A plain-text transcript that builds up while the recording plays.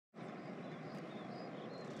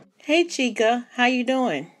Hey Chica, how you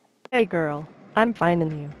doing? Hey girl, I'm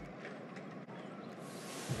finding you.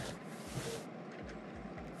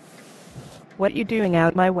 What you doing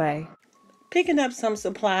out my way? Picking up some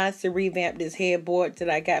supplies to revamp this headboard that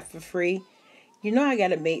I got for free. You know I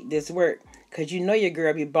gotta make this work, 'cause you know your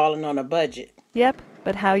girl be balling on a budget. Yep,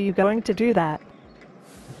 but how you going to do that?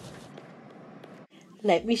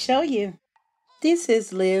 Let me show you. This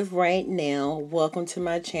is Live Right Now. Welcome to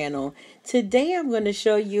my channel. Today I'm going to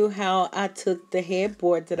show you how I took the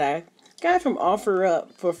headboard that I got from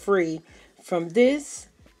OfferUp for free from this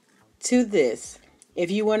to this. If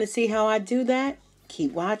you want to see how I do that,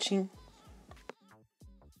 keep watching.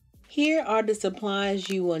 Here are the supplies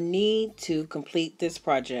you will need to complete this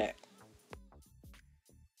project.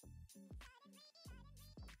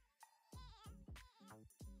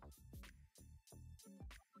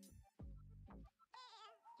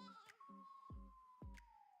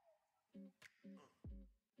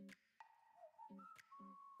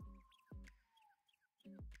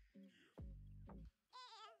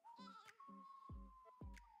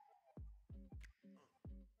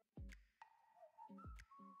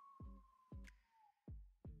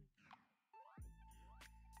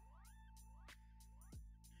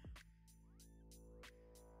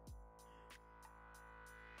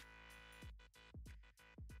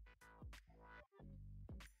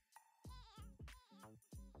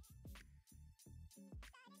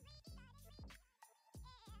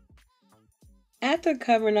 After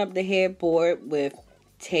covering up the headboard with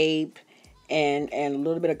tape and a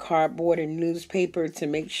little bit of cardboard and newspaper to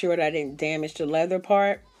make sure that I didn't damage the leather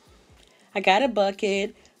part, I got a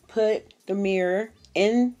bucket, put the mirror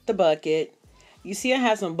in the bucket. You see I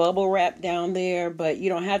have some bubble wrap down there, but you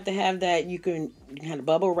don't have to have that. You can have the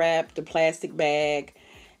bubble wrap, the plastic bag,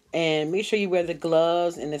 and make sure you wear the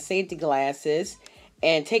gloves and the safety glasses,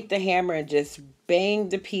 and take the hammer and just bang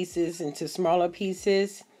the pieces into smaller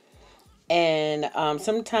pieces. And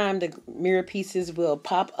sometimes the mirror pieces will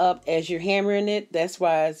pop up as you're hammering it. That's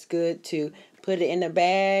why it's good to put it in a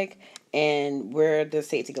bag and wear the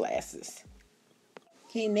safety glasses.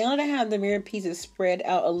 Okay, now that I have the mirror pieces spread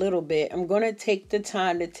out a little bit, I'm going to take the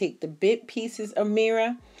time to take the big pieces of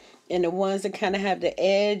mirror and the ones that kind of have the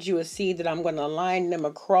edge. You will see that I'm going to line them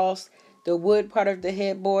across the wood part of the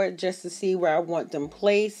headboard just to see where I want them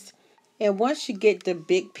placed. And once you get the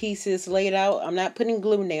big pieces laid out, I'm not putting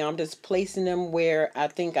glue now. I'm just placing them where I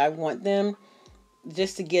think I want them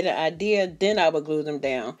just to get an idea. Then I will glue them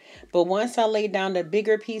down. But once I lay down the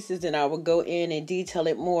bigger pieces, then I will go in and detail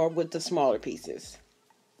it more with the smaller pieces.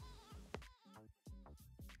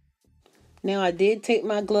 Now I did take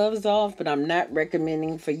my gloves off, but I'm not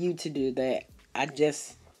recommending for you to do that. I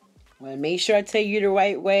just want to make sure I tell you the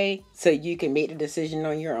right way so you can make the decision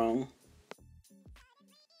on your own.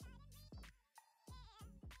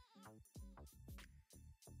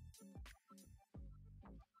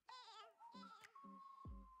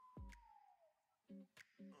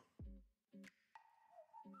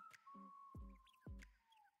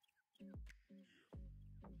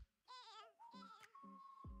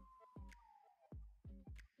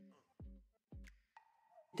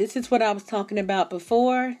 This is what I was talking about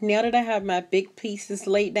before. Now that I have my big pieces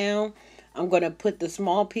laid down, I'm going to put the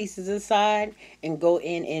small pieces aside and go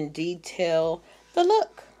in and detail the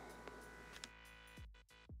look.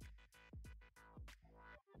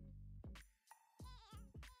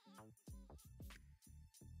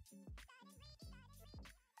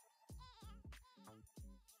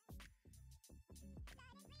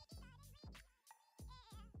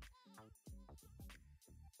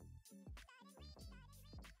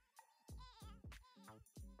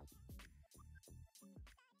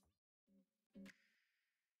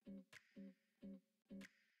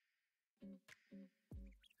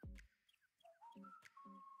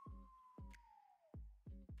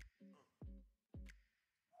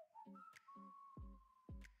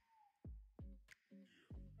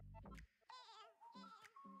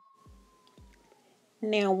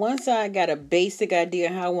 Now, once I got a basic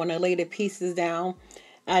idea how I want to lay the pieces down,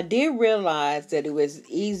 I did realize that it was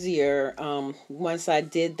easier once I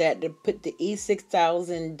did that to put the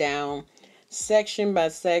E6000 down section by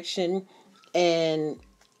section. And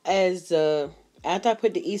as after I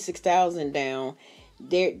put the E6000 down,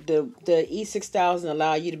 the E6000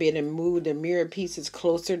 allow you to be able to move the mirror pieces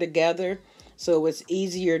closer together, so it was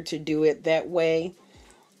easier to do it that way.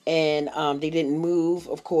 And they didn't move,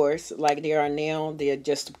 of course, like they are now. They're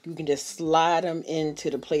just, you can just slide them into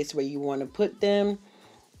the place where you want to put them.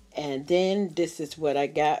 And then this is what I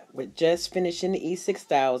got with just finishing the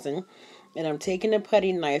E6000. And I'm taking a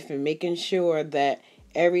putty knife and making sure that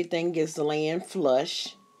everything is laying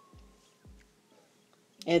flush.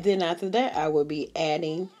 And then after that, I will be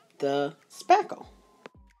adding the spackle.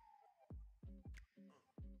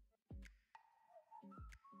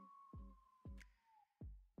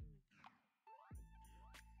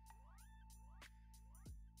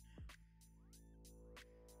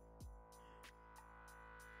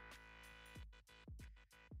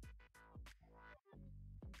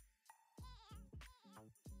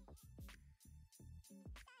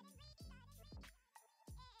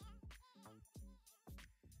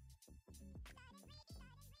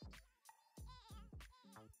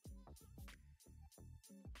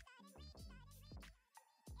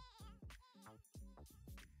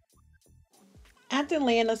 After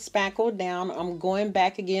laying the spackle down, I'm going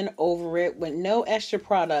back again over it with no extra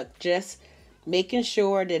product, just making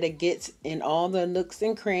sure that it gets in all the nooks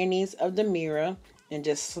and crannies of the mirror and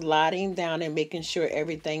just sliding down and making sure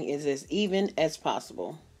everything is as even as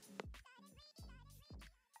possible.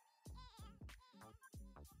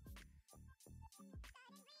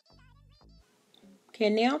 Okay,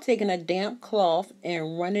 now taking a damp cloth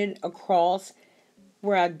and running it across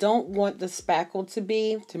where I don't want the spackle to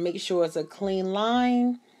be to make sure it's a clean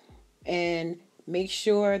line and make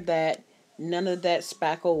sure that none of that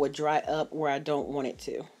spackle would dry up where I don't want it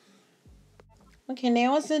to. Okay,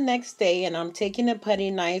 now it's the next day and I'm taking a putty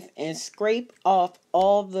knife and scrape off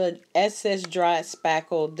all the excess dried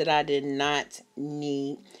spackle that I did not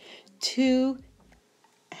need to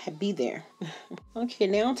be there. Okay,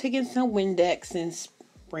 now I'm taking some Windex and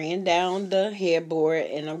spraying down the headboard,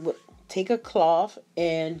 and I will take a cloth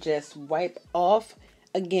and just wipe off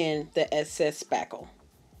again the excess spackle.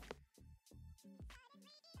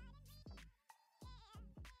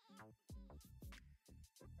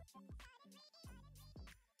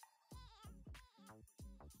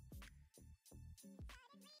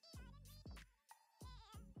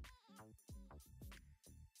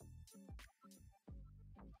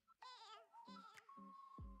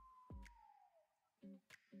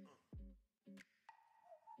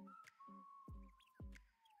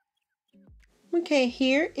 Okay,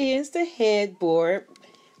 here is the headboard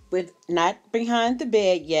with not behind the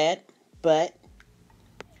bed yet, but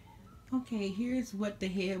okay, here's what the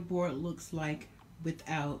headboard looks like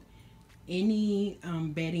without any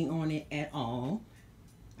bedding on it at all.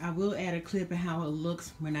 I will add a clip of how it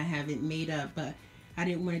looks when I have it made up, but I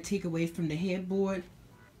didn't want to take away from the headboard,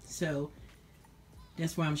 so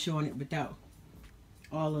that's why I'm showing it without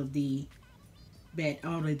all of the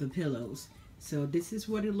pillows. So this is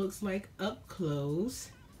what it looks like up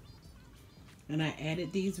close. And I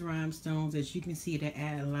added these rhinestones. As you can see, they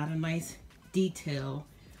add a lot of nice detail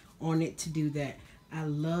on it to do that. I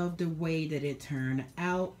love the way that it turned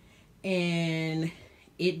out, and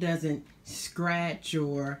it doesn't scratch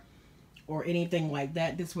or anything like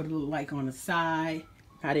that. This is what it looked like on the side.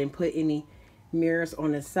 I didn't put any mirrors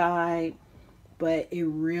on the side, but it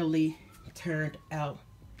really turned out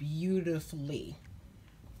beautifully.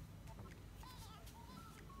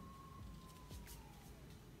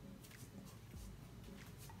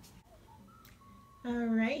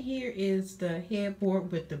 Alright, here is the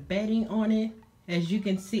headboard with the bedding on it. As you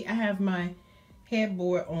can see, I have my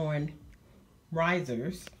headboard on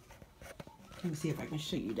risers. Let me see if I can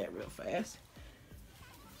show you that real fast.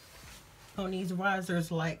 On these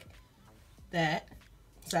risers like that,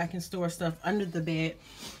 so I can store stuff under the bed.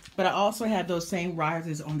 But I also have those same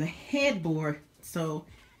risers on the headboard, so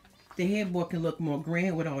the headboard can look more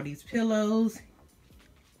grand with all these pillows.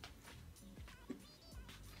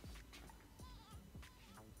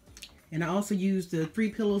 And I also use the 3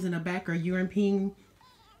 pillows in the back are European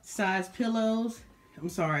size pillows. I'm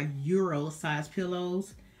sorry, Euro size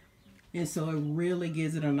pillows. And so it really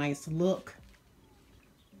gives it a nice look.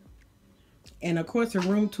 And of course, a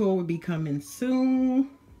room tour will be coming soon.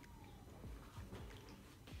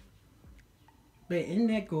 But isn't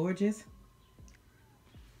that gorgeous?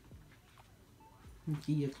 I'll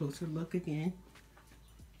give you a closer look again.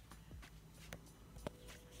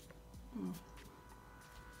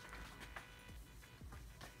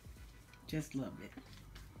 Just love it.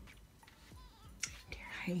 There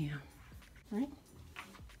I am. Right?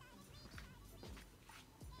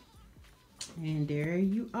 And there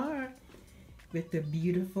you are with the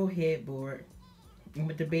beautiful headboard. And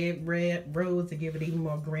with the bed red rose to give it even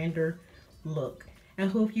more grander look. I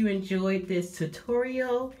hope you enjoyed this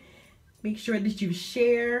tutorial. Make sure that you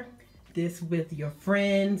share this with your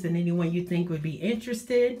friends and anyone you think would be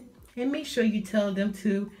interested. And make sure you tell them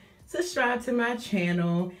to subscribe to my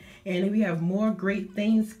channel. And we have more great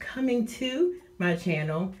things coming to my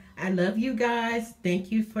channel. I love you guys.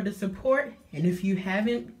 Thank you for the support. And if you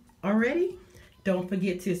haven't already, don't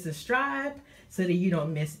forget to subscribe so that you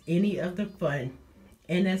don't miss any of the fun.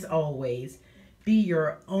 And as always, be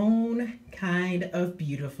your own kind of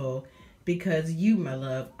beautiful, because you, my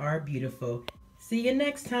love, are beautiful. See you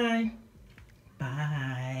next time.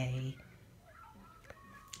 Bye.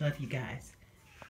 Love you guys.